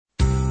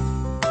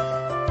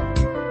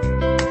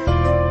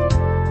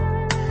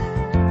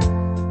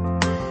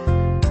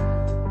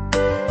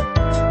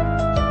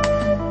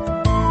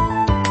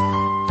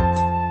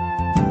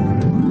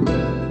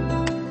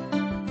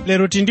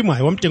lero tili ndi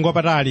mwayi wamtengo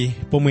wapatali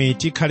pomwe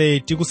tikhale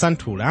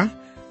tikusanthula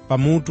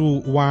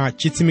pamutu wa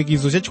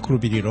chitsimikizo cha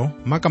chikhulupiriro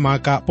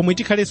makamaka pomwe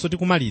tikhalenso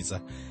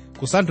tikumaliza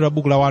kusanthula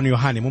buku la 1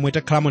 Yohane momwe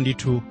takhalamo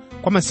ndithu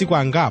kwa masiku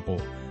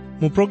angapo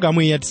mu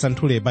programu iyi ya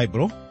tisanthule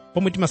baibulo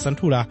pomwe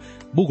timasanthula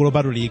buku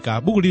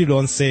lopatulika, buku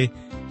lililonse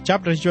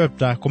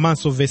chapter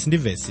komanso vesi ndi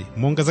vesi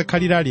monga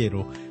zakhalira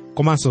lero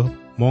komanso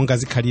monga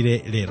zikhalire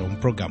lero mu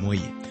programu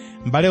iyi.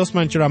 Mbale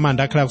Osman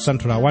Chiramanda akhala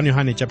kusanthula 1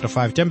 Yohane chapter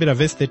 5 tiyambira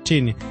verse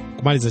 13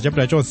 kumaliza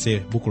chapter chonse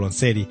buku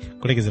lonseli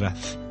kulekezera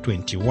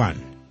 21.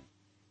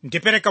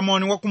 Ndipereka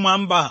moni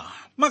wakumwamba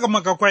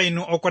makamaka kwa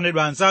inu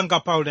okondedwa anzanga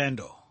pa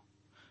ulendo.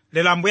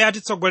 Lero Ambuye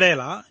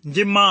atitsogolera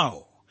ndi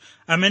mawu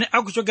amene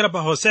akuchokera pa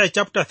Hosea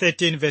chapter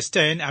 13 verse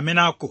 10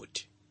 amene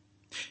akuti: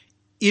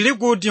 ili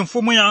kuti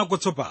mfumu yako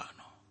tsopano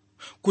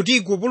kuti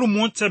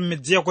ikupulumutse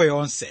m'midzi yako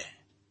yonse,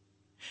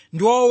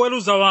 ndi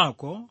oweruza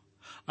wako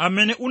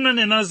amene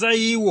unanena za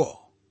iwo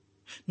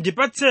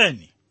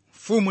ndipatseni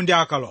mfumu ndi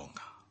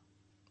akalonga.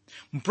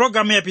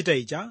 Mpulogalamu yapita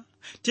ija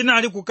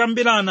tinali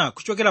kukambirana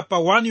kuchokera pa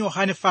 1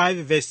 Yohane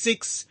 5 verse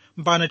 6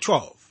 mpaka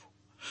 12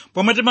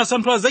 pomwe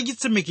timasanthula za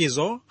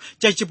chitsimikizo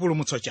cha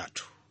chipulumutso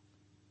chathu.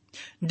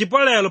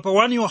 Ndipo lero pa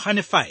 1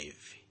 Yohane 5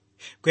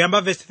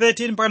 kuyamba verse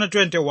 13 mpaka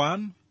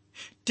 21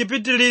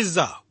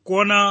 tipitiliza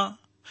kuona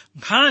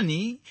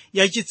nkhani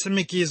ya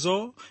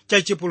chitsimikizo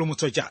cha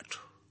chipulumutso chathu,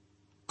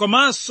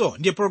 komanso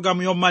ndi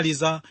programu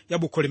yomaliza ya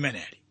buku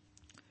limeneli.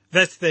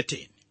 Verse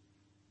 13: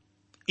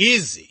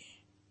 izi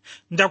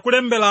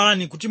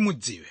ndakulemberani kuti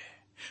mudziwe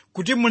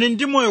kuti muli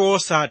ndi moyo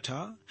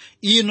wosatha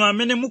inu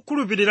amene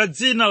mukhulupirira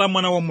dzina la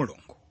Mwana wa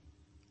Mulungu.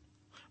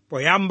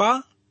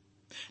 Poyamba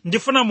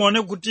ndifuna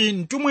muone kuti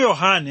mtumwi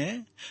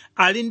Yohane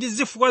ali ndi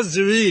zifukwa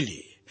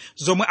ziwiri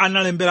zomwe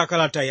analembera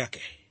kalata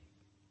yake.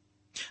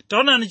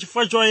 Taonani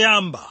chifukwa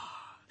choyamba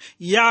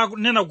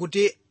yanena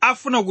kuti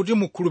afuna kuti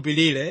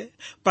mukhulupirire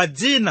pa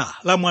dzina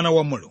la Mwana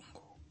wa Mulungu.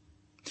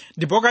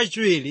 Ndipo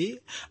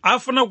kachiwiri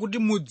afuna kuti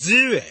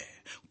mudziwe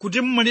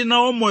kuti muli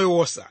nawo moyo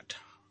wosatha.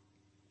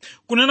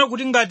 Kunena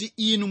kuti ngati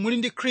inu muli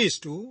ndi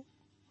Khristu,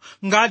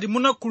 ngati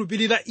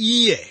munakhulupirira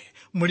Iye,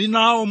 muli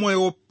nawo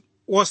moyo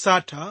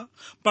wosatha,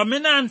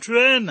 pamene anthu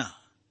ena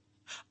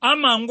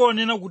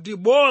amangonena kuti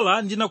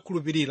bola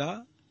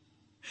ndinakhulupirira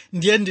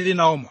ndiye ndili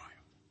nawo moyo.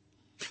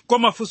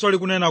 Koma funso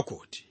likunena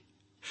kuti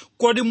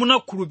kodi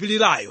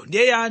munakhulupirirayo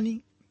ndiye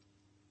yani?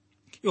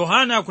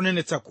 Yohane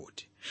akunenetsa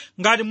kuti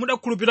ngati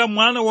mudakhulupirira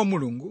Mwana wa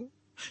Mulungu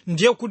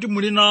ndiye kuti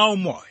muli nawo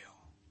moyo.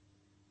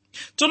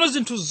 Tsono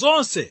zinthu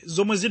zonse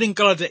zomwe zili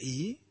mkalata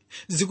iyi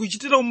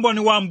zikuchitira umboni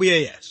wa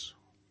Ambuye Yesu.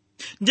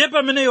 Ndiye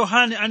pamene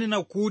Yohane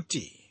anena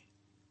kuti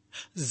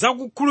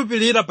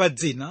zakukhulupirira pa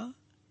dzina,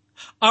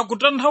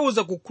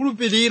 akutanthauza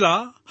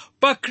kukhulupirira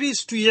pa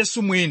Khristu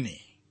Yesu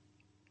mwini.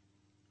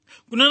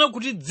 Kunena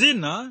kuti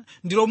dzina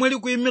ndi lomwe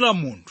likuyimira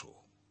munthu,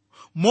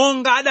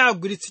 monga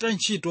adagwiritsira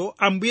ntchito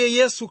Ambuye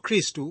Yesu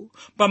Khristu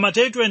pa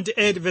Mateyu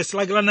 28 verse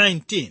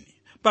 19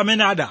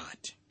 pamene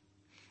adati: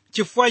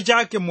 chifukwa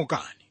chake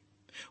mukani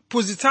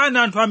phunzitsani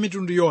anthu a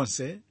mitundu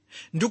yonse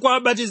ndi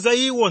kuwabatiza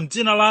iwo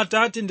m'dzina la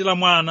Atate ndi la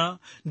Mwana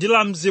ndi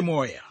la Mzimu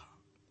Woyera.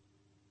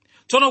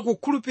 Tsono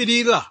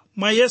kukhulupirira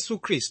mwa Yesu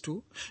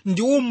Khristu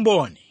ndi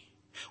umboni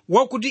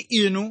wakuti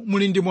inu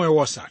muli ndi moyo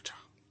wosatha.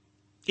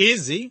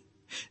 Izi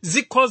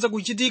zikhoza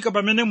kuchitika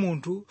pamene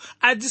munthu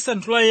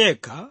adzisanthula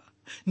yekha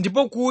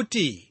ndipo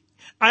kuti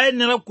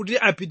ayenera kuti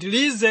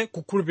apitilize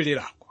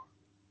kukhulupirirako.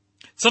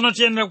 Tsono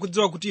tiyenera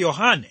kudziwa kuti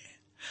Yohane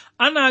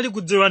anali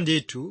kudziwa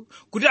ndithu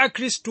kuti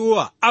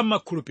akhristuwa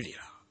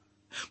amakhulupirira,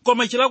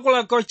 koma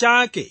chilakolako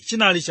chake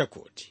chinali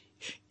chakuti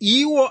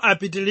iwo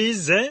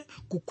apitilize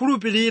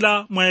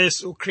kukhulupirira mwa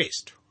Yesu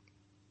Khristu.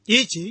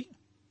 Ichi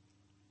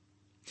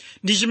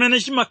ndi chimene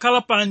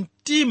chimakhala pa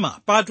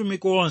mtima pa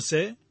atumiki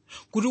onse,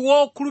 kuti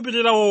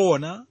wokhulupirira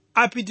woona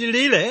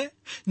apitilire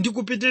ndi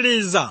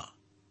kupitiliza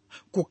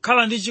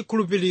kukhala ndi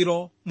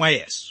chikhulupiriro mwa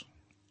Yesu.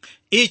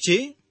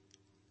 Ichi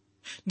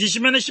ndi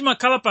chimene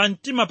chimakhala pa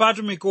mtima pa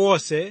atumiki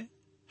onse,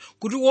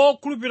 kuti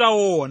wokhulupirira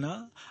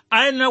woona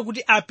ayenera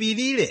kuti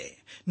apirire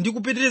ndi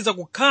kupitiliza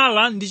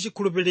kukhala ndi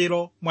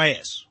chikhulupiriro mwa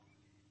Yesu.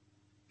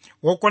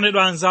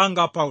 Wokondedwa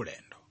anzanga pa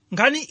ulendo,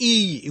 nkhani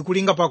iyi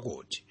ikulinga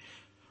pakuti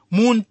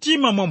mu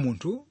mtima mwa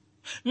munthu,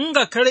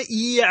 ngakhale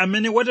iye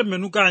amene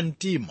watembenuka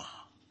mtima,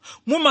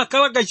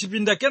 mumakhala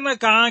kachipinda kena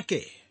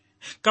kake,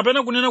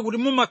 kapena kunena kuti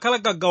mumakhala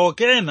kagawo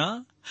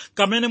kena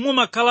kamene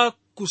mumakhala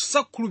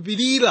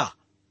kusakhulupirira,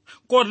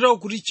 kotero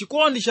kuti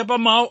chikondi cha pa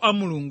mawu a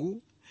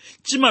Mulungu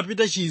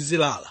chimapita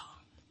chizilala.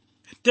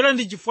 Tera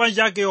ndi chifukwa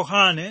chake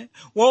Yohane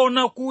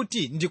waona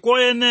kuti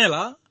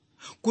ndikoyenera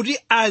kuti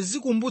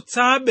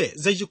azikumbutsabe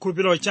za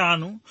chikhulupiriro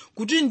chanu,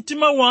 kuti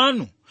mtima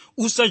wanu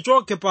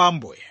usachoke pa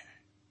Ambuye.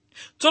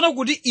 Tsono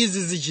kuti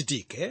izi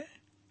zichitike,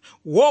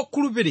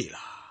 wokhulupirira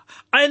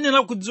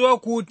ayenera kudziwa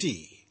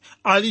kuti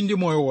ali ndi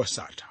moyo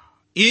wosatha.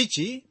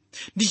 Ichi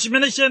ndi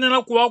chimene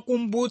chiyenera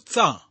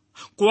kuwakumbutsa,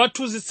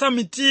 kuwathunzitsa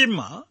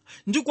mitima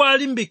ndi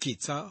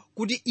kuwalimbikitsa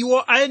kuti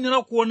iwo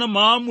ayenera kuona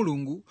mawu a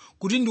Mulungu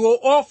kuti ndiwo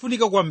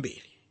ofunika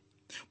kwambiri.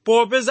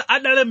 popeza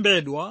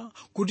adalembedwa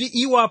kuti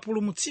iwo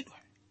apulumutsidwe.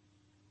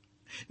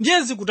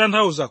 Ndiye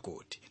zikutanthauza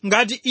kuti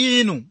ngati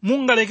inu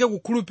mungaleke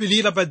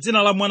kukhulupirira pa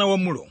dzina la mwana wa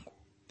Mulungu,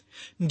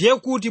 ndiye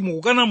kuti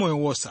mukukana moyo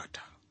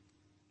wosatha.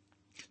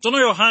 Tsono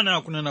Yohana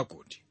akunena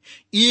kuti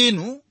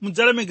inu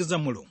mudzalemekeza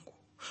Mulungu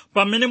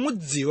pamene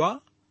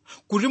mudziwa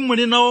kuti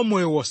muli nawo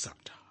moyo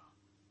wosatha,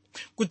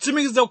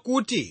 kutsimikiza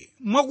kuti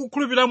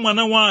mwakukhulupirira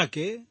mwana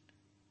wake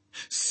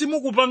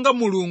simukupanga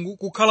Mulungu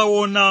kukhala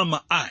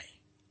wonama ayi.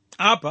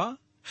 Apa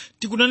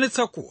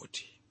tikunenetsa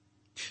kuti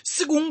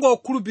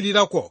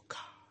sikungokhulupirira kokha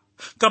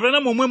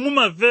kapena momwe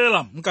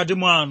mumamvera mkati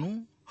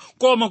mwanu,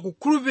 koma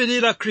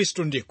kukhulupirira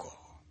Khristu ndiko.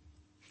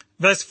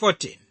 Verse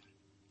 14.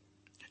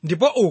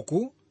 Ndipo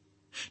uku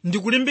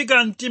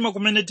ndikulimbika mtima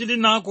kumene tili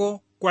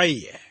nako kwa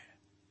iye,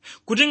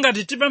 kuti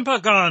ngati tipempha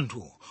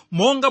kanthu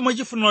monga mwa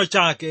chifuniro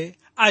chake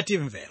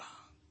atimvera.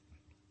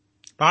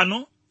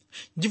 Pano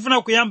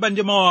ndifuna kuyamba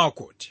ndi mawu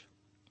akuti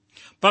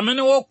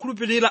pamene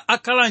wokhulupirira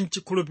akhala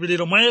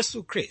mchikhulupiriro mwa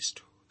Yesu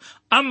Khristu,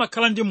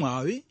 amakhala ndi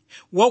mwawi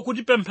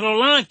wakuti pemphero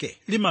lake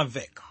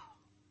limamveka.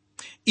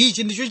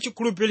 Ichi ndicho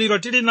chikhulupiriro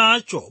tili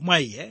nacho mwa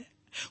iye,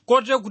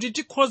 kotero kuti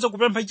tikhoza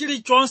kupempha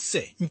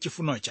chilichonse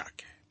mchifuniro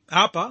chake.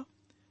 Apa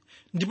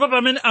ndipo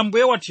pamene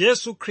Ambuye wathu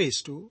Yesu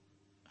Khristu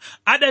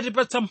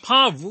adatipatsa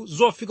mphamvu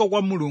zofika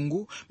kwa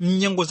Mulungu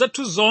m'nyengo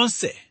zathu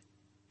zonse,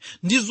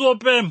 ndi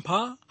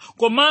zopempha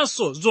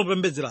komanso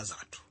zopembedzera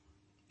zathu.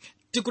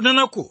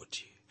 Tikunena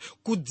kuti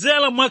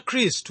kudzera mwa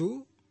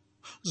Khristu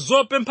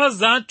zopempha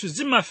zathu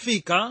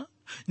zimafika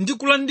ndi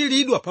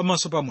kulandiridwa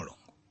pamaso pa Mulungu.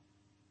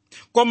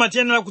 Koma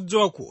tiyenera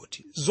kudziwa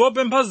kuti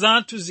zopempha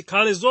zathu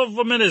zikhale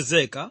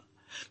zovomerezeka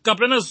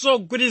kapena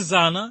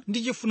zogwirizana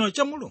ndi chifuniro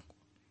cha Mulungu.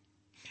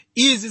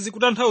 Izi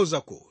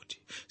zikutanthauza kuti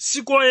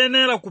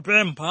sikoyenera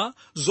kupempha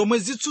zomwe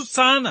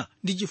zitsutsana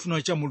ndi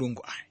chifuniro cha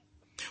Mulungu ayi,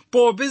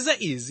 popeza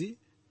izi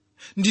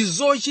ndi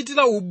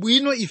zochitira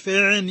ubwino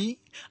ifeni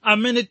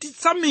amene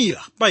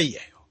titsamira pa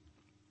iyeyo.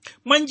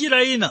 Mwa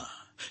njira ina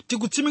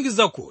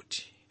tikutsimikiza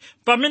kuti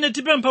pamene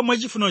tipempha mwa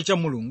chifuniro cha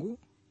Mulungu,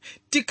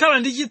 tikhala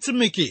ndi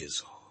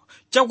chitsimikizo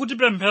chakuti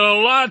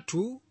pemphero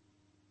lathu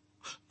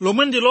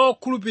lomwe ndi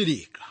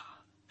lokhulupirika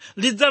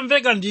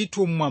lidzamveka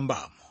ndithu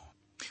mmwambamo.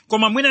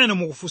 Koma mwina inu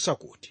mukufunsa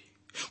kuti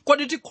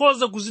kodi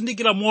tikhoza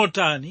kuzindikira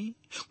motani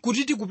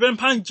kuti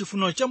tikupempha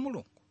mchifuniro cha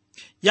Mulungu?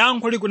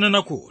 Yankho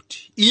likunena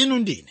kuti inu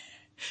ndine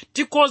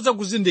tikhoza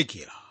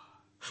kuzindikira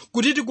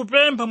kuti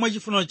tikupempha mwa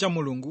chifuniro cha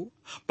Mulungu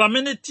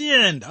pamene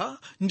tiyenda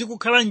ndi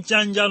kukhala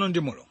mchanjano ndi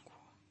Mulungu.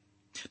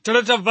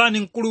 Tamvani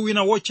mkulu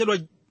wina wotchedwa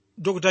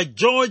Dr.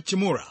 George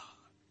Muller.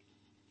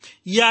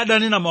 Iye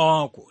adanena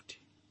mawu akuti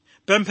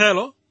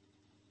pemphero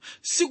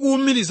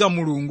sikuwumiriza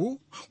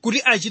Mulungu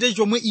kuti achite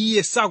chomwe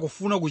iye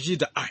sakufuna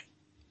kuchita ayi.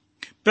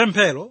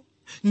 Pemphero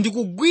ndi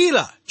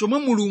kugwira chomwe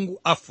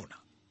Mulungu afuna.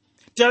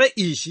 Tere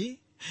ichi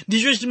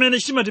ndicho chimene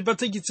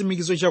chimatipatsa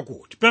chitsimikizo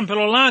chakuti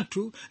pemphero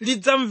lathu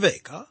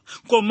lidzamveka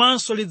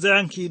komanso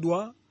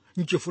lidzayankhidwa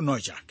mchifuniro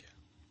chake.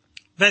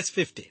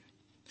 Verse 15.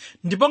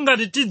 Ndipo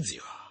ngati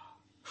tidziwa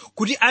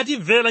kuti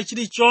atimvera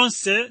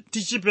chilichonse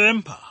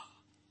tichipempha,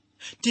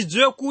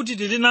 tidziwe kuti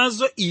tili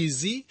nazo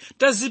izi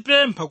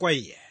tazipempha kwa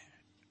iye.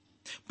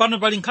 Pano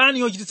pali nkhani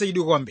yochititsa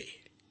chidwi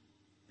kwambiri.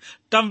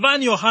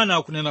 Tamvani Yohana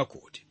akunena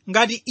kuti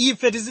ngati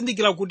ife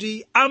tizindikira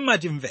kuti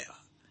amatimvera,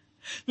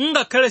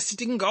 ngakhale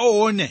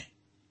sitingaone,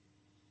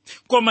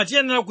 koma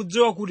tiyenera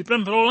kudziwa kuti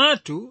pemphero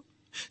lathu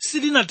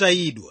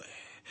silinatayidwe,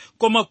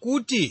 koma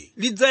kuti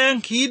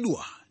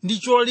lidzayankhidwa ndi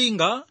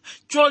cholinga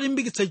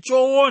cholimbikitsa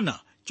choona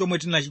chomwe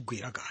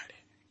tinachigwira kale.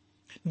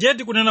 Ndiye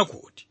tikunena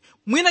kuti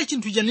mwina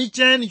chinthu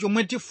chenicheni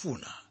chomwe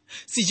tifuna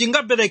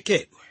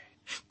sichingaperekedwe,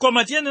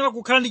 koma tiyenera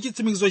kukhala ndi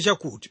chitsimikizo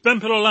chakuti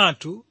pemphero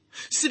lathu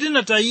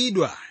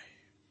silinatayidwe.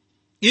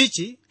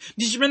 Ichi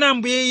ndi chimene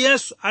Ambuye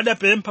Yesu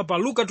adapempha pa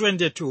Luka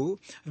 22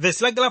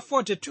 verse la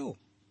 42,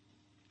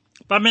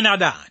 pamene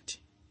adati,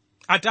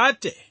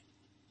 Atate,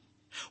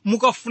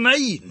 mukafuna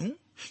inu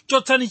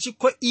chotsani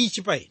chikho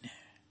ichi pa ine,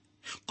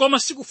 koma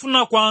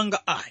sikufuna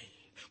kwanga ayi,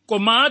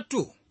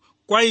 komatu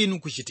kwa inu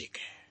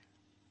kuchitike.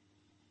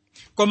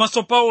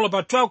 Komanso Paulo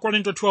pa 2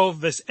 Korinto 12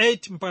 verse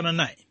 8 mpaka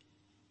 9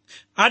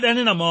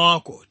 adanena mawu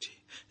akuti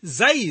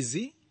za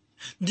izi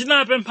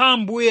ndinapempha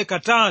Ambuye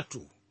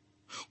katatu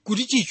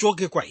kuti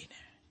chichoke kwa ine.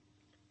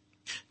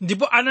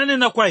 Ndipo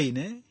ananena kwa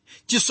ine,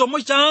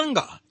 chisomo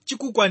changa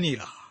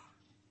chikukwanira,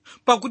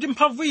 pakuti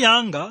mphamvu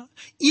yanga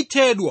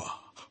ithedwa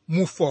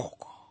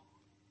mufoko.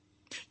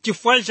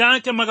 Chifukwa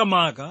chake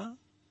makamaka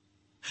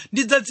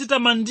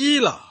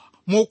ndidzadzitamandira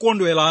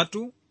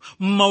mokondweratu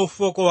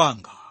m'maufoko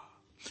wanga,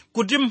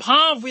 kuti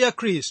mphamvu ya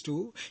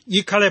Khristu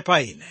ikhale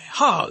pa ine.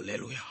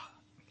 Haleluya!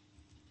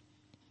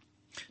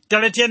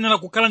 Tere tiyenera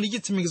kukhala ndi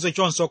chitsimikizo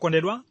chonse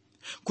okondedwa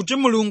kuti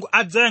Mulungu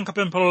adzayankha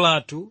pemphero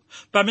lathu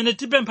pamene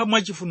tipempha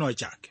mwa chifuniro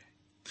chake.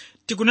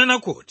 Tikunena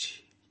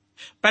kuti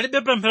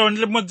palibe pemphero ndi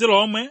limodzi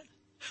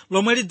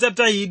lomwe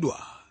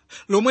lidzatayidwa,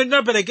 lomwe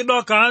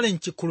linaperekedwa kale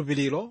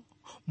mchikhulupiriro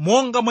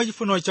monga mwa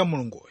chifuniro cha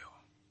Mulunguyo.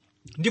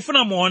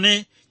 Ndifuna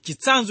muone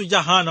chitsanzo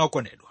cha Hana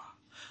okondedwa.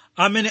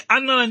 amene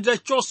analandira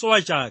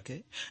chosowa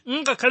chake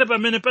ngakhale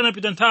pamene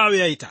panapita nthawi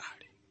yayitali.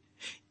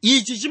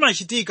 Ichi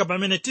chimachitika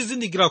pamene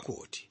tizindikira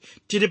kuti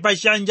tili pa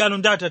chiyanjano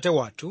ndi Atate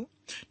wathu,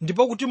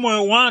 ndipo kuti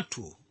moyo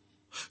wathu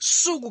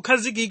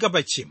sukukhazikika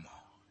pa tchimo.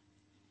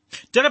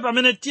 Tere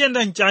pamene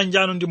tiyenda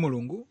mchiyanjano ndi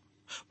Mulungu,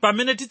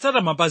 pamene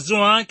titsata mapazi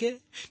ake,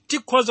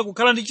 tikhoza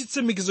kukhala ndi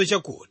chitsimikizo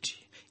chakuti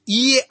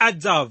iye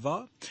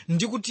adzamva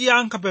ndi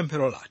kutiyankha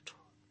pemphero lathu.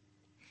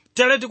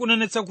 Tere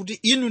tikunenetsa kuti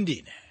inu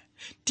ndine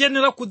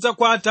tiyenera kudza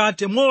kwa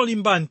Atate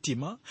molimba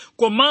mtima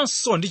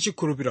komanso ndi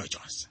chikhulupiriro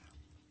chonse.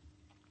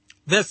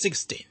 Verse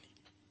 16.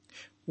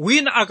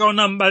 Wina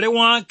akaona m'bale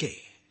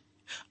wake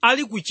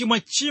ali kuchimwa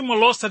tchimo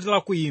losati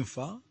la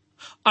kuimfa,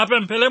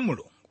 apemphere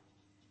Mulungu,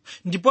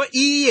 ndipo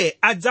iye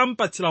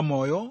adzampatsira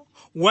moyo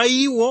wa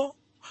iwo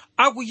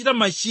akuchita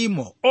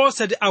machimo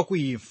osati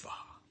akuimfa.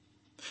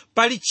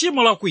 Pali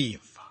tchimo la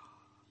kuimfa,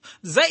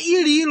 za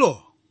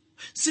ililo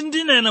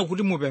sindinena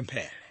kuti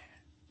mupemphere.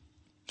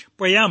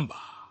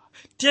 Poyamba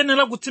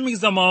tiyenera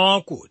kutsimikiza mawu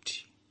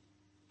akuti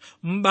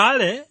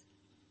m'bale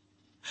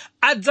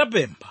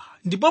adzapempha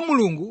ndipo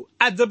Mulungu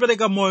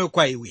adzapereka moyo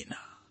kwa wina.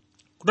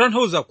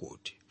 Kutanthauza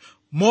kuti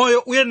moyo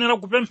uyenera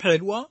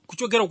kupemphedwa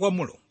kuchokera kwa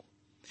Mulungu.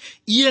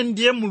 Iye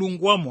ndiye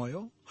Mulungu wa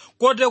moyo,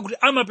 kotero kuti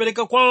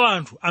amapereka kwa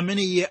anthu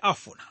amene iye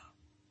afuna.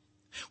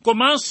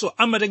 Komanso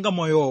amatenga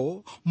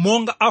moyowo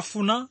monga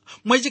afuna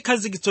mwa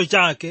chikhazikitso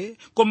chake,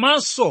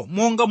 komanso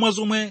monga mwa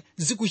zomwe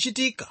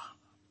zikuchitika.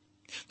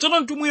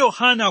 Tsono mtumwi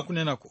Yohane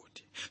akunena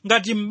kuti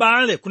ngati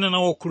m'bale kunena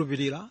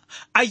wokhulupirira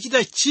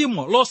achita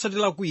tchimo losati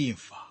la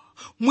kuimfa,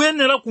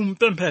 muyenera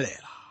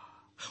kumpempherera,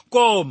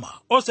 koma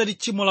osati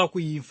tchimo la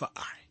kuimfa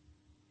ayi.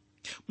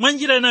 Mwa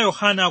njira ina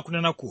Yohane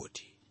akunena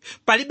kuti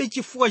palibe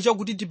chifukwa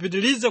chakuti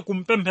tipitirize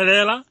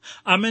kumpempherera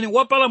amene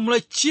wapalamula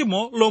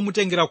tchimo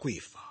lomutengera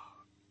kuifa.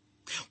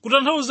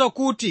 Kutanthauza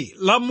kuti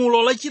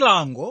lamulo la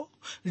chilango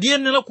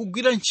liyenera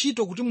kugwira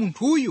ntchito kuti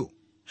munthuyu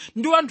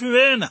ndi anthu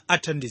ena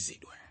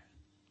athandizidwe.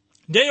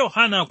 Ndiye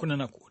Yohane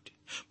akunena kuti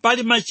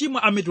pali machimo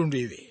a mitundu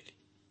iwiri,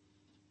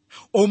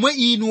 omwe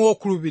inu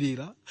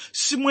wokhulupirira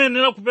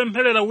simuyenera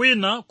kupempherera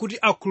wina kuti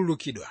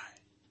akhululukidwe.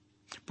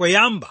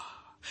 Poyamba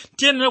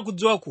tiyenera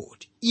kudziwa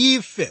kuti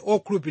ife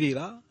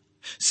wokhulupirira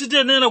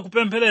sitiyenera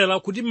kupempherera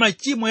kuti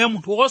machimo ya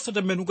munthu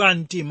wosatembenuka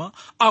mtima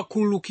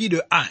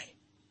akhululukidwe ayi,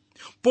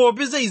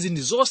 popeza izi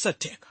ndi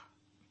zosatheka.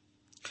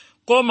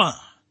 Koma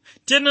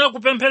tiyenera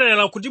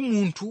kupempherera kuti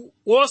munthu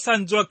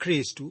wosadziwa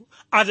Khristu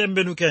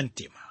atembenuke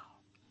mtima.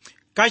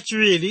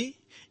 Kachiwiri,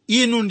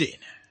 inu ndine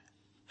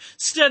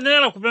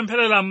sitiyenera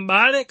kupempherera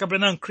m'bale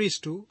kapena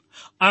Mkhristu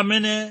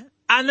amene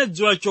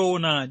anadziwa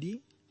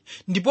choonadi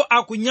ndipo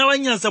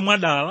akunyalanyaza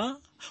mwadala,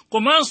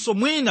 komanso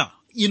mwina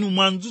inu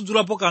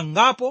mwadzudzulapo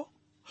kangapo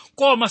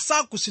koma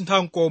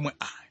sakusintha n'komwe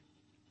ayi.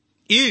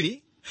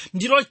 Ili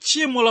ndilo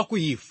tchimo la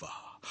kuifa,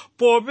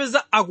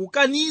 popeza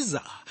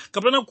akukaniza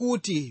kapena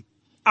kuti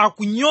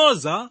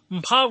akunyoza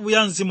mphamvu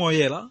ya Mzimu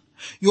Woyera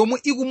yomwe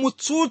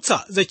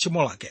ikumutsutsa za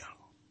tchimo lakelo.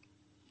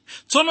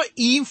 Tsono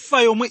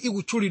imfa yomwe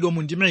ikutchulidwa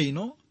mu ndime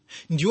ino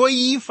ndiyo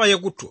imfa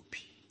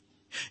yakuthupi.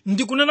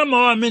 Ndikunena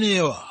mawu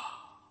amenewa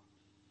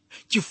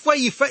chifukwa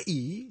imfa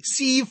iyi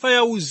si imfa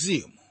ya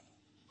uzimu,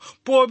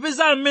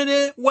 popeza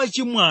amene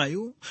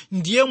wachimwayo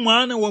ndiye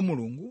mwana wa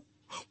Mulungu,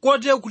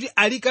 kotero kuti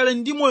alikale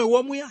ndi moyo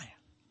wamuyaya,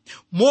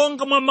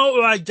 monga mwa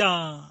mawu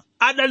aja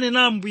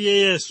adanena Ambuye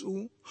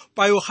Yesu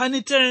pa Yohane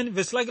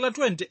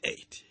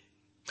 10:28,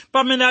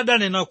 pamene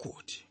adanena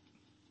kuti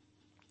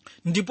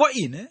ndipo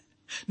ine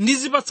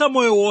ndizipatsa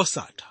moyo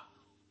wosatha,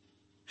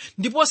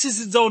 ndipo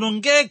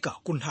sizidzawonongeka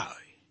ku nthawi,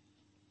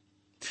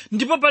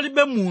 ndipo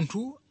palibe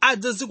munthu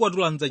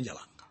adzazikwatula m'dzanja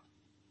langa.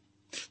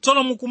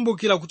 Tsono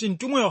mukumbukira kuti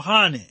mtumwi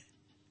Yohane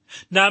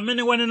ndi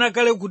amene wanena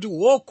kale kuti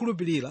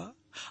wokhulupirira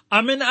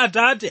amene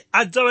Atate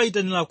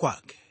adzawayitanira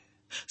kwake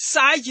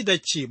sachita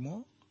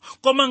tchimo,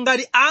 koma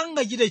ngati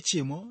angachite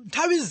tchimo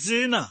nthawi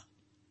zina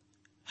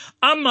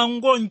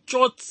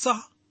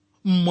amangonchotsa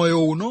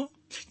m'moyo uno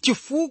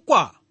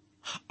chifukwa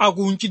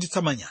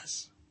akunchititsa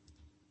manyazi.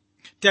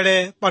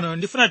 Tere pano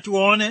ndifuna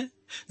tione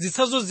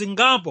zitsanzo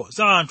zingapo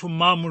za anthu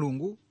mwa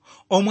Mulungu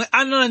omwe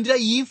analandira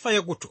imfa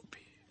yakuthupi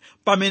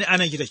pamene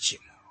anachita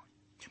tchimo.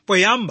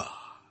 Poyamba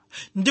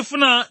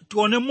ndifuna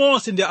tione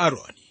Mose ndi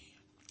Aaroni.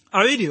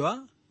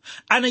 Awiriwa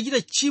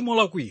anachita tchimo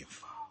la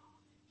kuimfa.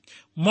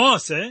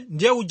 Mose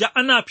ndiye uja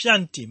anapsa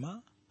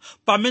mtima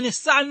pamene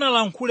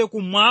sanalankhule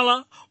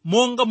kumwala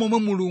monga momwe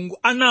Mulungu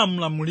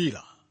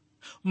anamulamulira.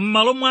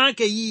 M'malo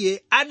mwake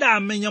iye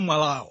adamenya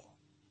mwalawo.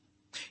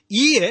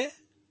 Iye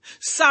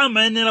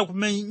samayenera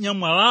kumenya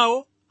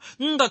mwalawo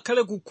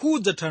ngakhale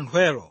kukhudza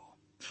thanthwelo,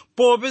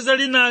 popeza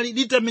linali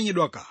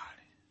litamenyedwa kale.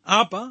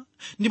 Apa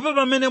ndipo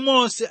pamene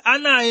Mose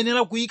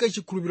anayenera kuyika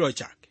chikhulupiriro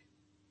chake.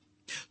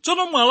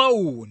 Tsono mwala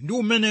uwu ndi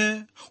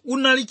umene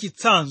unali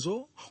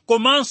chitsanzo,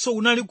 komanso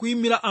unali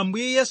kuyimira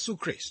Ambuye Yesu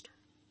Khristu.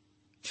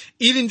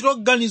 Ili ndilo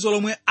ganizo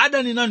lomwe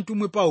adanena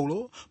mtumwi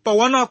Paulo pa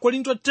 1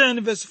 Korinto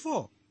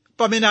 10:4,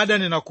 pamene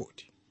adanena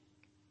kuti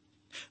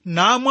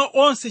namwa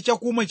onse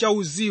chakumwa cha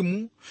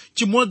uzimu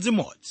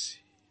chimodzimodzi,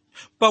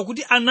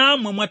 pakuti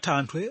anamwa mwa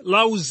thanthwe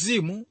la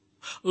uzimu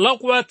la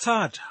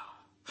kuwatsata,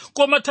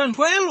 koma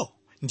thanthwelo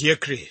ndiye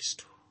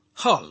Khristu.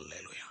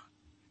 Haleluya.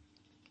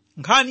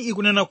 Nkhani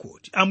ikunena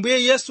kuti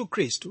Ambuye Yesu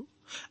Khristu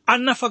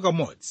anafa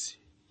kamodzi,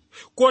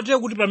 kotero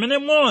kuti pamene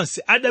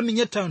Mose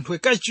adamenya thanthwe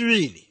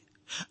kachiwiri,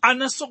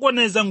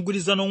 anasokoneza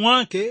mgwirizano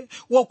wake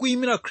wa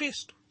kuyimira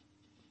Khristu.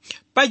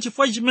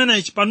 Pachifukwa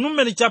chimenechi pa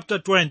Numeri chapter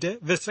 20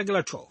 verse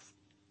 12,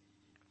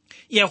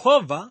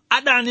 Yehova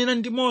adanena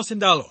ndi Mose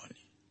ndi Aaroni,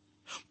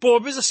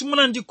 popeza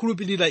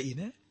simunandikhulupirira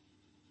ine,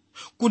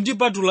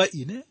 kundipatula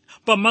ine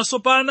pamaso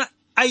pa ana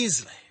a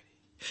Israeli,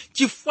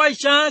 chifukwa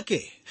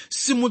chake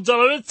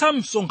simudzalowetsa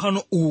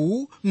msonkhano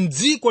uwu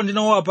m'dziko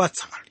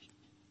ndinawapatsali.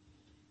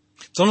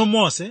 Tsono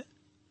Mose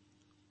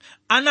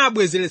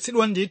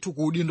anabwezeretsedwa ndithu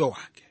ku udindo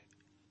wake,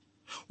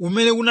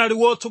 umene unali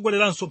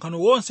wotsogolera msonkhano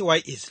wonse wa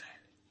Israeli.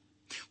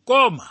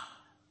 Koma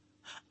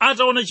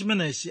ataona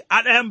chimenechi,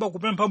 adayamba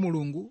kupempha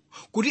Mulungu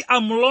kuti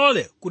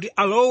amulole kuti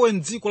alowe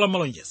m'dziko la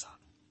malonjezano.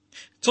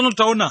 Tsono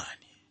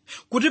taonani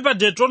kuti pa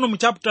Deuteronomy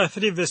chapter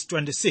 3 verse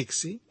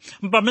 26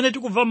 pamene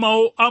tikumva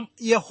mawu a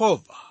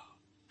Yehova,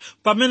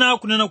 pamene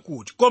akunena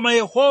kuti, koma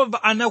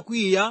Yehova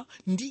anakwiya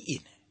ndi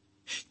ine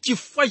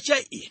chifukwa cha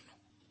inu,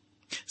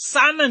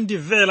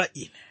 sanandimvera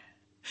ine.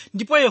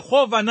 Ndipo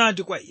Yehova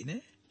anati kwa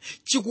ine,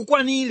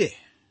 chikukwanire,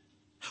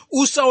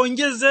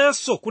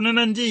 usawonjezenso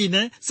kunena ndi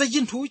ine za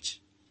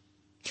chinthuchi.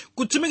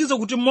 Kutsimikiza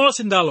kuti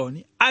Mose ndi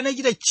Aaroni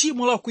anachita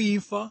tchimo la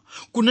kuimfa,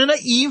 kunena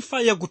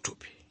imfa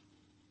yakuthupi.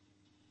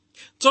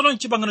 Tsono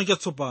m'chipangano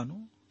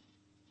chatsopano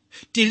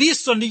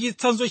tilinso ndi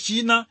chitsanzo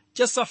china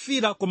cha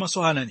Safira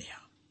komanso Hananiya.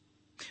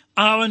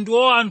 Awa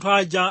ndiwo anthu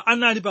aja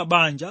anali pa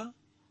banja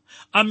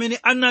amene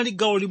anali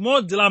gawo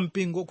limodzi la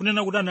mpingo,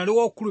 kunena kuti anali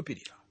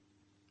wokhulupirira.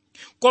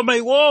 Koma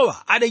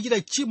iwowa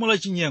adachita tchimo la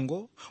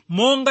chinyengo,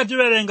 monga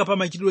tiwerenga pa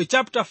Machitidwe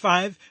chapter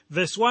 5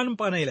 verse 1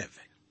 mpaka 11.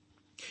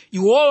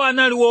 Iwowa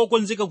anali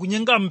wokonzeka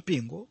kunyenga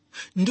mpingo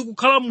ndi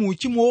kukhala mu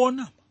uchimo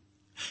wonama.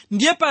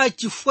 Ndiye pa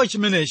chifukwa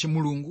chimenechi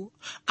Mulungu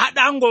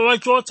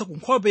adangowachotsa ku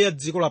nkhope ya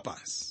dziko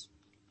lapansi.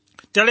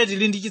 Tere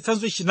tili ndi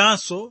chitsanzo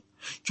chinanso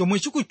chomwe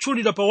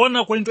chikutchulidwa pa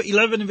 1 Korinto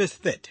 11 verse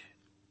 30,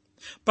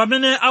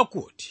 pamene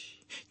akuti,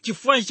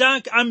 chifukwa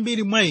chake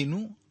ambiri mwa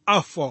inu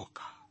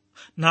afoka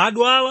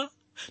nadwala,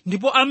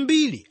 ndipo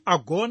ambiri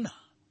agona.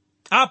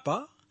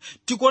 Apa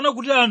tikuona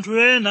kuti anthu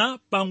ena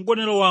pa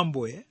mgonero wa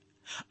Ambuye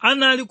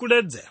anali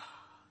kuledzera,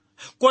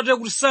 kotero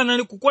kuti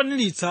sanali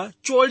kukwaniritsa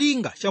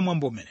cholinga cha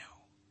mwambo umenewo.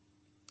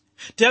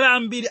 Tere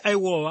ambiri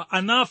aiwowa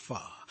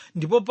anafa,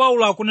 ndipo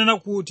Paulo akunena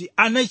kuti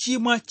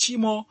anachimwa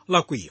tchimo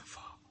la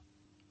kuimfa.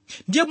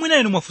 Ndiye mwina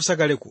inu mwafunsa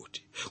kale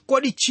kuti,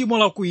 kodi tchimo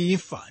la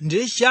kuimfa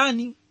ndiye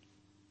chani?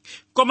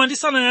 Koma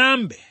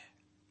ndisanayambe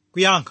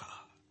kuyankha,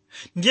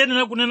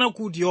 ndiyenera kunena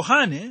kuti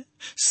Yohane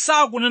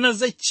sakunena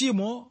za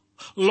tchimo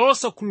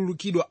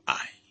losakhululukidwa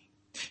ayi.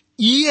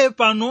 Iye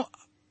pano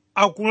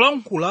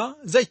akulankhula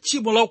za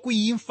tchimo la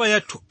kuimfa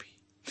ya thupi,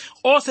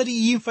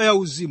 osati imfa ya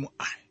uzimu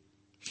ayi.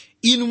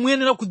 Inu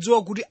muyenera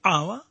kudziwa kuti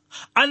awa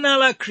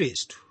anali a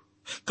Khristu,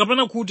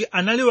 kapena kuti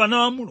anali wana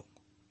wa Mulungu.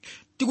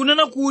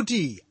 Tikunena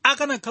kuti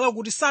akanakhala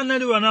kuti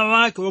sanali wana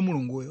wake wa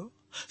Mulunguyo,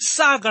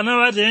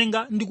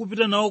 sakanawatenga ndi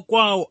kupita nawo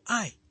kwawo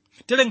ayi.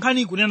 Tere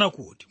nkhani ikunena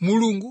kuti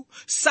Mulungu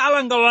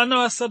salanga wana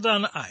wa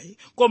Satana ayi,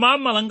 koma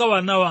amalanga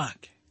wana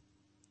wake.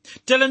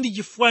 Tere ndi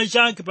chifukwa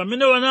chake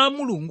pamene wana wa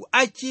Mulungu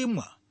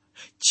achimwa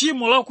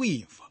tchimo la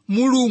kuimfa,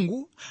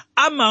 Mulungu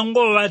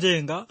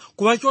amangowatenga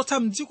kuwachotsa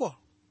m'dziko.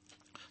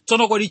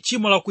 Tsono kodi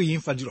tchimo la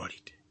kuimfa ndilo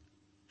liti?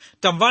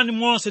 Tamvani,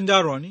 Mose ndi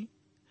Aaroni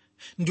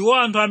ndiwo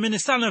anthu amene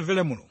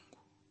sanamvere Mulungu.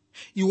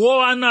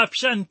 Iwowa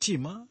anapsa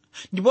mtima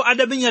ndipo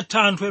adamenya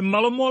thanthwe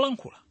m'malo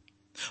molankhula.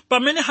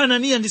 Pamene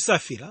Hananiya ndi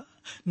Safira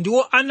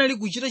ndiwo anali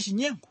kuchita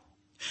chinyengo,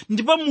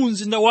 ndipo mu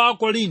mzinda wa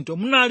Korinto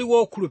munali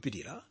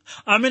wokhulupirira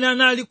amene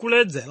anali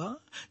kuledzera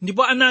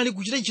ndipo anali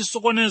kuchita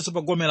chisokonezo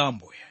pa gome la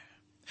Ambuye.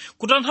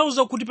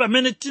 Kutanthauza kuti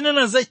pamene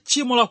tinena za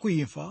tchimo la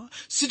kuimfa,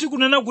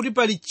 sitikunena kuti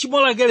pali tchimo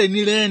lake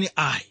lenileni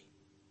ayi.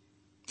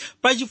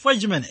 Pachifukwa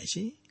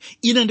chimenechi,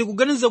 ine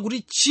ndikuganiza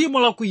kuti tchimo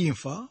la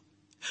kuimfa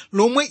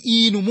lomwe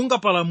inu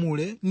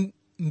mungapalamule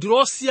ndi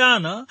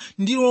losiyana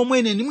ndi lomwe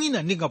ine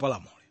mwina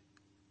ndingapalamule.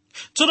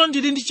 Tsono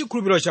ndili ndi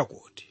chikhulupiriro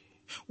chakuti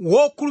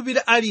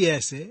wokhulupirira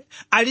aliyense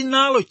ali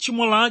nalo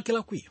tchimo lake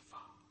la kuimfa.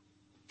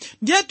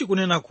 Ndiye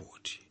tikunena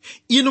kuti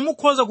inu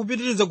mukhoza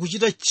kupitiriza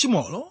kuchita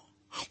tchimolo,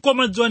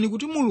 koma dziwani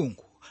kuti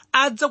Mulungu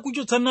adza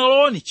kuchotsa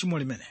naloni tchimo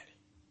limeneli.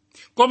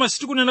 Koma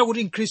sitikunena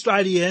kuti Mkhristu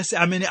aliyense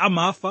amene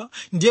amafa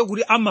ndiye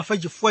kuti amafa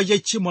chifukwa cha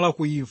tchimo la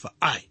kuimfa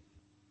ayi.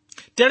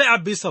 Tere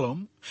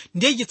Abisalomu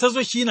ndiye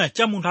chitsanzo china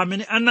cha munthu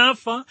amene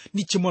anafa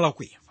ndi tchimo la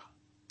kuimfa.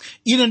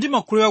 Ine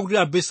ndimakhulupirira kuti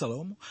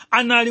Abisalomu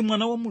anali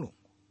mwana wa Mulungu,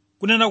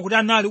 kunena kuti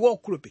anali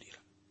wokhulupirira.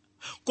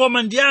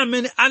 Koma ndiye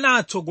amene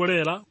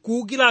anatsogolera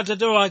kuwukira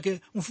atate wake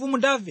mfumu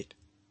Davide.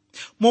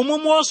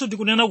 Momwemonso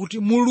tikunena kuti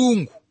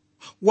Mulungu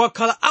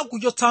wakhala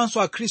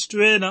akuchotsanso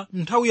Akhristu ena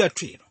nthawi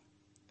yathu ino,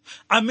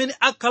 amene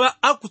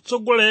akhala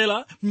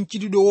akutsogolera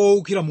mchitidwe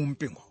wowukira mu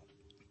mpingo.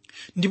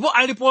 Ndipo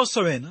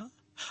aliponso ena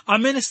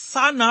amene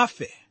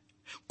sanafe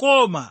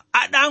koma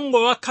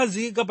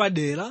adangowakhazika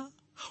padera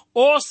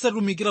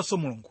osatumikiranso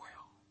mulunguyo.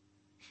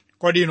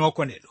 Kodi inu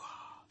okondedwa,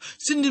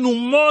 sindinu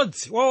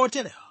mmodzi wa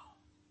oterewa?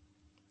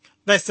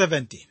 Verse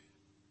 17.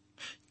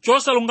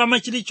 Chosalungama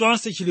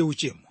chilichonse chili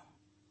uchimo,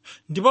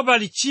 ndipo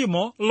pali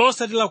tchimo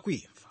losati la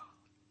kuimva.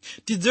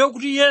 Tidziwe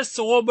kuti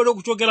Yesu wobadwa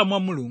kuchokera mwa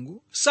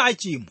Mulungu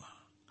sachimwa,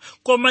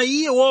 koma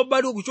iye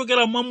wobadwa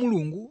kuchokera mwa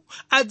Mulungu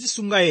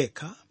adzisunga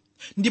yekha,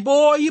 ndipo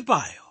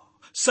woyipayo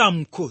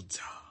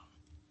samkhudza.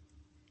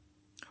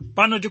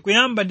 Pano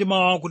tikuyamba ndi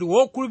mawu akuti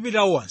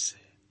wokhulupirira wonse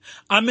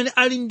amene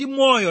ali ndi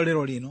moyo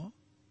lero lino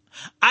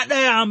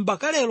adayamba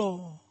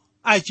kalelo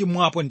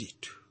achimwapo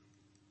ndithu.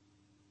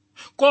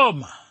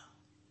 Koma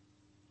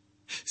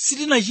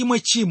sitinachimwe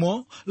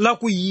tchimo la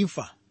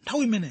kuimfa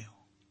nthawi imeneyo.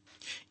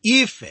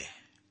 Ife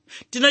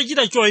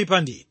tinachita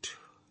choyipa ndithu,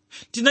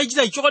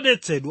 tinachita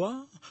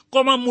chodetsedwa,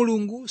 koma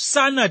Mulungu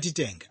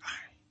sanatitenge.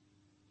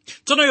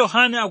 Tsono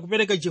Yohane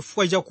akupereka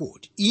chifukwa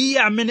chakuti iye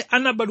amene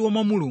anabadwa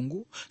mwa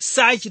Mulungu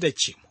sachita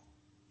tchimo,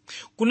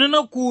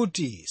 kunena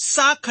kuti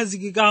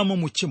sakhazikikamo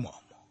mu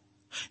tchimomo,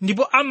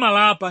 ndipo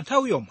amalapa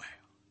nthawi yomweyo.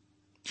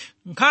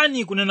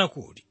 Nkhani kunena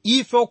kuti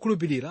ife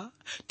okhulupirira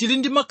tili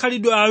ndi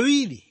makhalidwe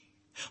awiri,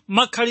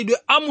 makhalidwe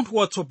a munthu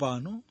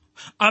watsopano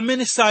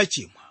amene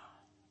sachimwa,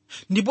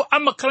 ndipo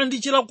amakhala ndi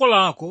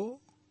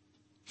chilakolako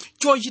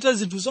chochita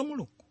zinthu za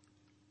Mulungu.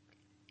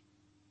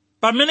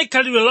 Pamene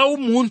khalidwe la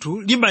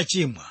umunthu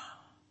limachimwa,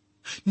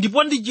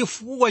 ndipo ndi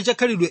chifukwa cha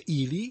khalidwe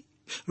ili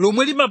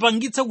lomwe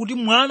limapangitsa kuti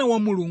mwana wa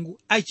Mulungu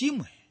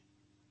achimwe,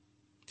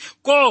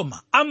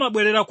 koma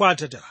amabwerera kwa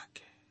Atate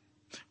wake.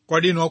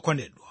 Kodi inu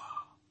okondedwa,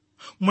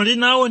 muli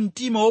nawo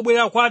mtima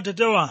wobwerera kwa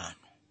Atate wanu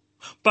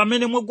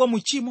pamene mwagwa mu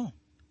tchimo?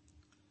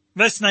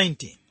 Verse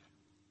 19.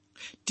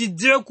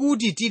 Tidziwe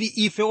kuti tili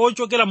ife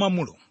ochokera mwa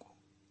Mulungu,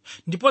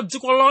 ndipo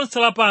dziko lonse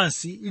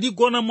lapansi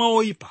ligona mwa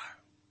oyipayo.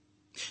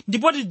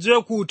 Ndipo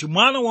tidziwe kuti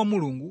mwana wa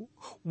Mulungu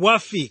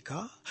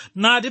wafika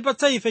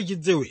natipatsa ife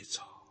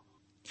chidziwitso,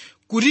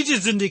 kuti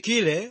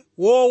tizindikire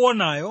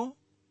woonayo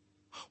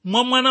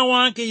mwa mwana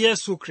wake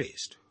Yesu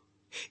Khristu.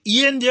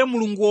 Iye ndiye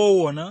Mulungu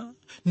woona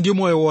ndi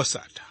moyo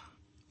wosatha.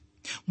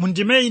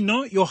 Mundime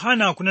ino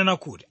Yohana akunena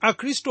kuti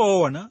Akhristu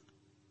woona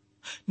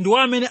ndiwo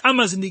amene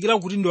amazindikira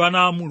kuti ndi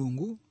ana a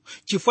Mulungu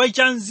chifukwa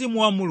cha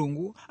Mzimu wa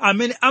Mulungu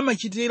amene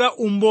amachitira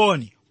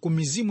umboni ku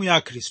mizimu ya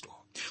Akhristu.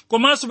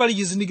 Komanso pali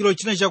chizindikiro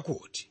china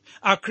chakuti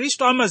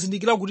Akhristu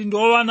amazindikira kuti ndi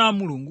ana a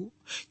Mulungu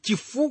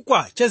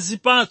chifukwa cha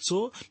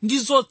zipatso ndi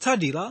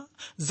zotsatira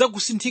za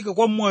kusinthika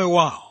kwa moyo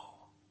wawo,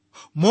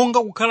 monga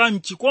kukhala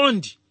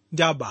mchikondi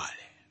ndi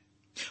abale.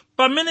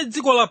 Pamene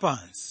dziko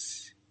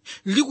lapansi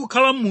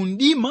likukhala mu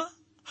mdima,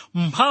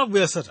 mphamvu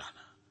ya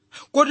Satana,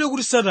 kotero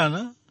kuti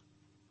Satana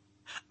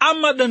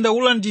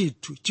amadandaula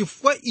ndithu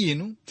chifukwa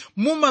inu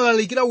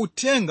mumalalikira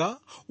uthenga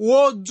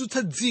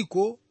wodzutsa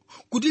dziko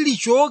kuti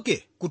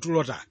lichoke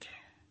kutulo take.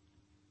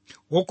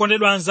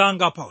 Wokondedwa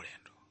anzanga pa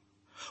ulendo,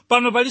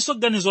 pano palinso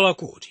ganizo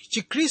lakuti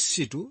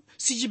Chikhristu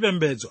si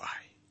chipembedzo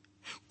ayi,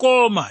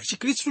 koma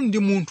Chikhristu ndi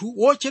munthu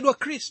wotchedwa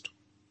Khristu.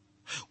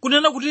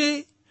 Kunena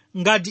kuti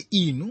ngati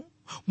inu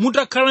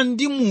mutakhala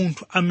ndi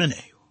munthu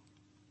ameneyo,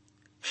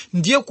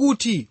 ndiye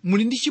kuti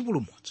muli ndi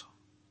chipulumutso.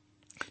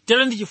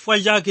 Tere ndi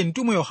chifukwa chake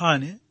mtumwi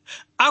Yohane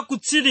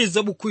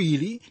akutsiriza buku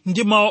ili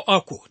ndi mawu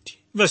akuti,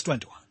 verse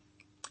 21,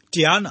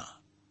 Tiana,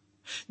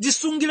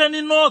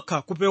 dzisungireni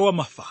nokha kupewa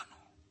mafano.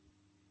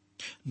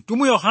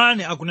 Mtumwi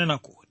Yohane akunena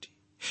kuti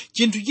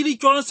chinthu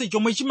chilichonse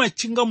chomwe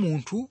chimatchinga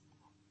munthu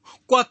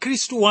kwa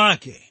Khristu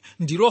wake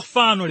ndilo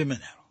fano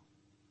limenelo.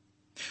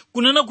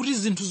 Kunena kuti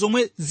zinthu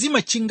zomwe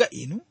zimatchinga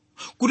inu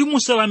kuti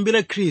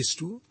musalambire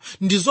Khristu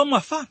ndizo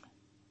mafano.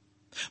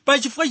 Pa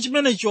chifukwa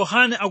chimene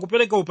Yohane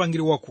akupereka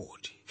upangiri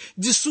wakuti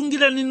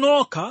dzisungireni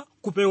nokha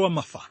kupewa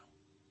mafano.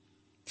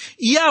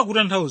 Iye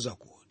akutanthauza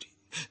kuti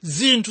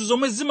zinthu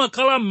zomwe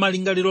zimakhala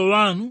m'malingaliro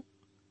lanu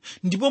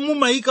ndipo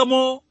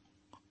mumayikamo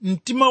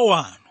mtima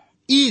wanu,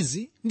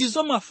 izi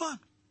ndizo mafano.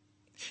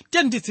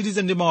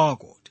 Tiyanditsirize ndi mawu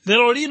akuti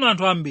lero lino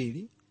anthu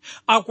ambiri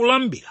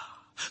akulambira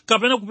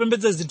kapena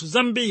kupembedza zinthu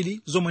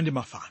zambiri zomwe ndi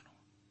mafano.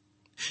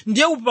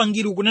 Ndiye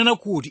upangiri ukunena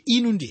kuti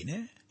inu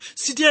ndine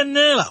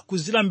sitiyenera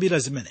kuzilambira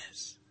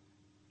zimenezi.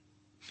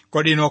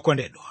 Kodi inu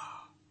okondedwa,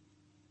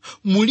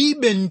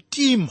 mulibe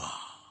mtima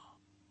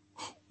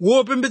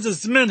wopembedza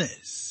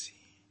zimenezi,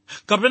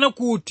 kapena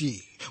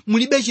kuti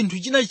mulibe chinthu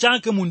china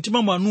chake mu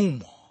mtima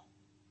mwanumo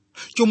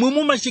chomwe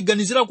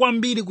mumachiganizira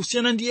kwambiri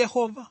kusiyana ndi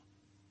Yehova?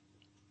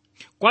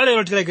 Kwa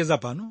lero tilekeza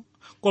pano,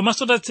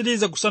 komanso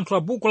tatsiriza kusanthula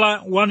buku la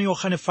 1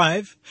 Yohane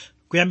 5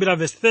 kuyambira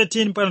verse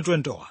 13 pana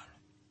 21,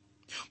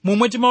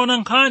 momwe timaona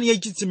nkhani ya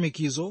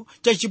chitsimikizo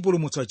cha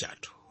chipulumutso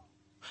chathu.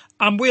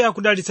 Ambuye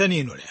akudalitseni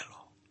inu lero.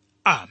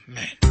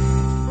 Amen.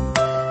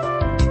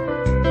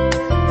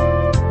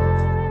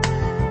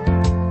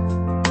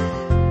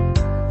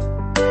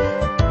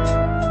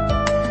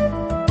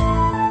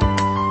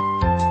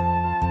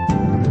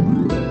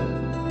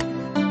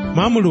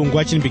 Mawu Mulungu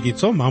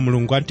achilimbikitso, mawu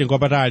Mulungu amtengo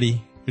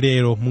wapatali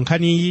lero mu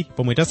nkhani iyi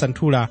pomwe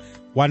tasanthula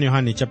 1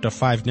 Yohane chapter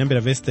 5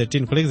 kuyambira verse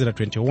 13 kulekezera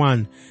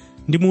 21,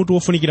 ndi mutu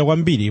wofunikira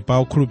kwambiri pa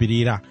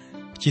okhulupirira,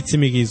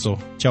 chitsimikizo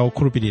cha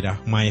okhulupirira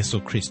mwa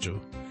Yesu Khristu.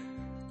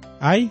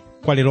 Ayi,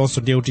 kwa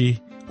leronso ndiye kuti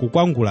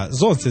kukwangula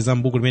zonse za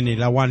m'buku limene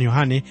la 1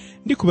 Yohane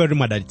ndikhulupirira kuti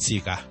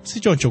mwadalitsika.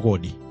 Sichoncho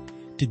kodi?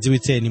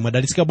 Tidziwitseni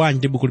mwadalitsika bwanji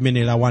ndi buku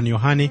limene la 1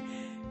 Yohane,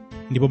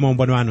 ndipo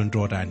maumboni anu ndi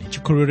otani,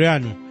 chikhulupiriro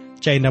yanu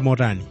chayenda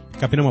motani,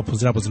 kapena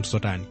mwaphunzirapo zinthu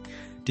zotani.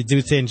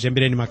 Tidziwitseni,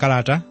 tilembereni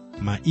makalata,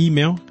 ma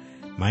email,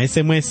 ma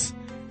SMS,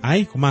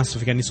 ayi komanso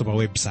fikaninso pa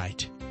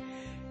website.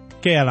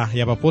 Keyala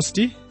ya pa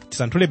posti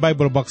Tisanthule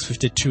Bible Box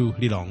 52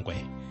 Lilongwe.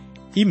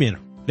 Email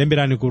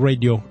lemberani ku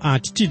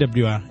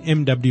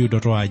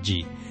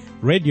radio@twrmw.org,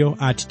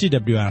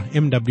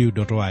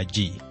 radio@twrmw.org.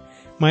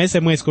 Ma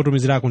SMS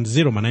kotumizirako ndi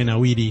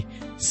 0manayinawiri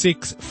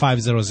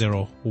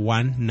 6500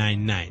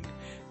 199,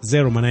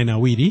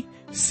 0manayinawiri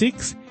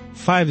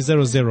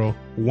 6500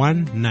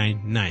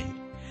 199.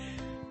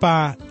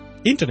 Pa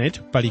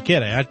internet pali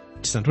kera ya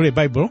Tisanthule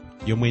Bible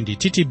yomwe ndi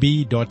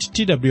ttb.twr.org,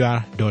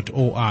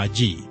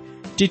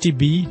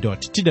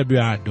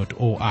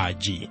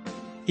 ttb.twr.org.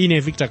 Ine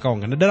Victor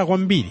Kaonga ndadala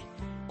kwambiri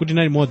kuti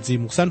nali modzi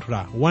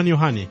mukusanthula 1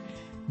 Yohane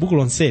buku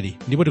lonseli,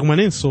 ndipo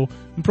tikumanenso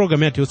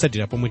mpulogalamu yathu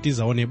yotsatira pomwe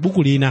tizaone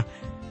buku lina,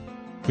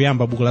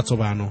 kuyamba buku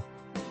latsopano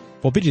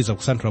popitiriza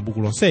kusanthula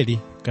buku lonseli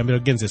kuyambira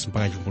Genesis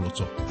mpaka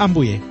chivumbulutso.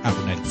 Ambuye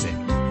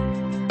akudalitseni.